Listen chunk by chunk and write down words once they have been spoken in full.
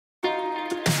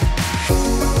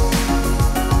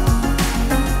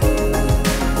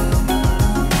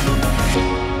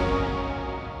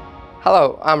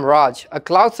Hello, I'm Raj, a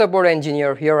cloud support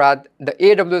engineer here at the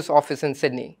AWS office in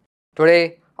Sydney.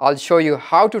 Today, I'll show you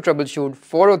how to troubleshoot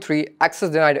 403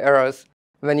 access denied errors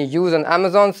when you use an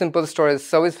Amazon Simple Storage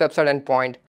Service website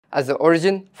endpoint as the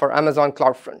origin for Amazon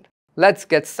CloudFront. Let's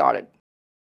get started.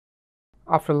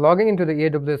 After logging into the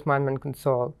AWS Management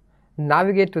Console,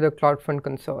 navigate to the CloudFront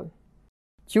console.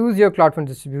 Choose your CloudFront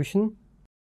distribution.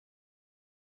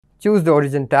 Choose the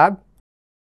Origin tab.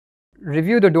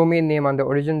 Review the domain name on the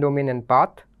origin domain and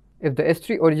path. If the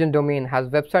S3 origin domain has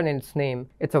website in its name,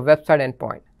 it's a website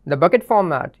endpoint. The bucket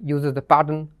format uses the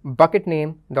pattern bucket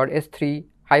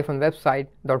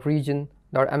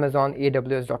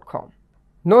name.s3-website.region.amazonaws.com.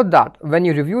 Note that when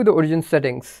you review the origin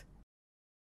settings,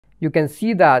 you can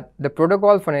see that the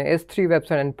protocol for an S3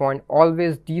 website endpoint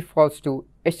always defaults to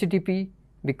HTTP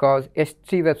because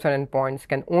S3 website endpoints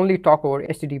can only talk over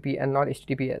HTTP and not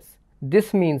HTTPS.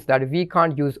 This means that we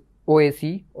can't use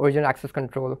OAC, Origin Access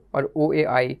Control, or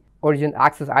OAI, Origin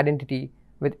Access Identity,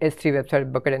 with S3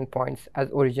 website bucket endpoints as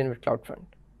origin with CloudFront.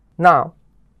 Now,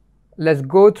 let's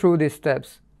go through these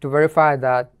steps to verify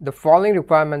that the following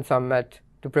requirements are met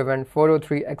to prevent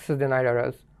 403 access denied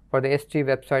errors for the S3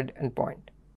 website endpoint.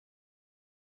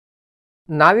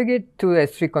 Navigate to the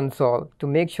S3 console to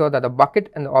make sure that the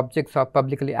bucket and the objects are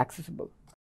publicly accessible.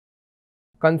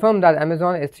 Confirm that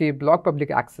Amazon S3 block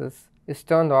public access is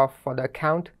turned off for the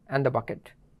account and the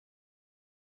bucket.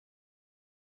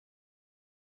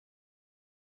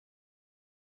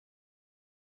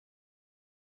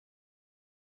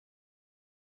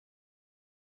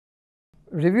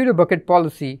 Review the bucket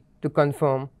policy to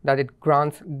confirm that it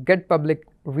grants get public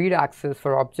read access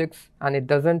for objects and it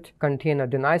doesn't contain a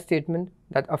deny statement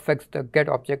that affects the get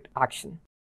object action.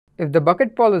 If the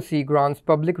bucket policy grants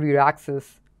public read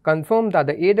access, confirm that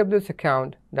the AWS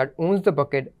account that owns the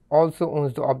bucket also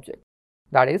owns the object.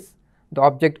 That is, the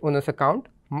object owner's account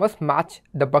must match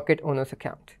the bucket owner's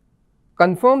account.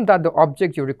 Confirm that the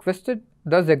object you requested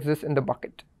does exist in the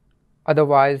bucket.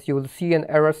 Otherwise, you will see an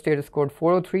error status code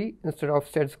 403 instead of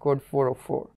status code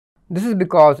 404. This is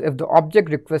because if the object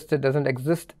requested doesn't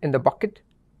exist in the bucket,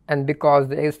 and because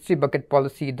the S3 bucket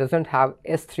policy doesn't have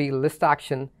S3 list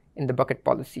action in the bucket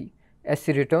policy,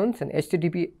 S3 returns an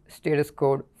HTTP status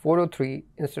code 403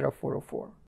 instead of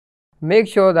 404. Make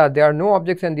sure that there are no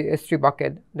objects in the S3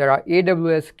 bucket that are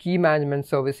AWS Key Management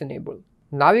Service enabled.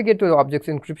 Navigate to the object's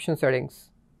encryption settings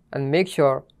and make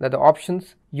sure that the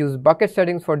options use bucket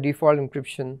settings for default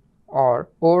encryption or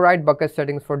override bucket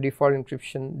settings for default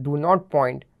encryption do not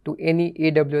point to any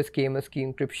AWS KMS key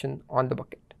encryption on the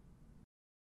bucket.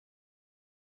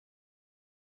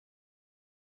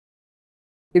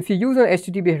 If you use an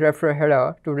HTTP referer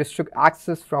header to restrict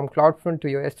access from CloudFront to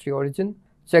your S3 origin,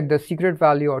 check the secret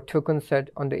value or token set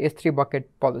on the S3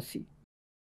 bucket policy.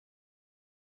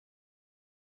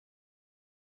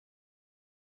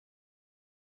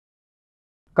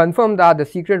 Confirm that the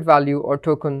secret value or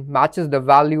token matches the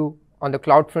value on the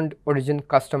CloudFront origin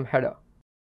custom header.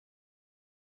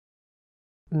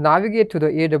 Navigate to the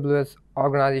AWS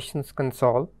Organizations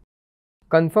console.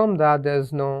 Confirm that there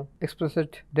is no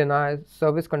explicit deny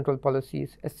service control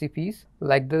policies SCPs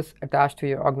like this attached to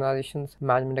your organization's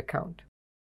management account.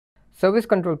 Service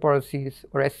control policies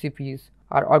or SCPs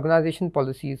are organization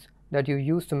policies that you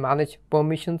use to manage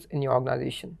permissions in your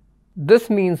organization. This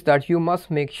means that you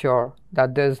must make sure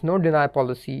that there is no deny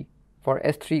policy for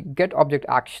S3 get object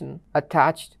action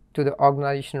attached to the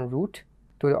organization root,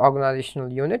 to the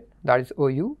organizational unit, that is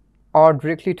OU, or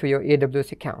directly to your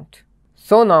AWS account.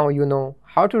 So now you know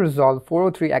how to resolve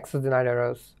 403 access denied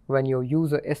errors when you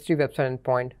use a S3 website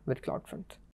endpoint with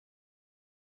CloudFront.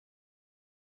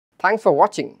 Thanks for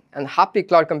watching and happy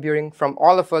cloud computing from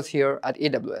all of us here at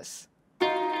AWS.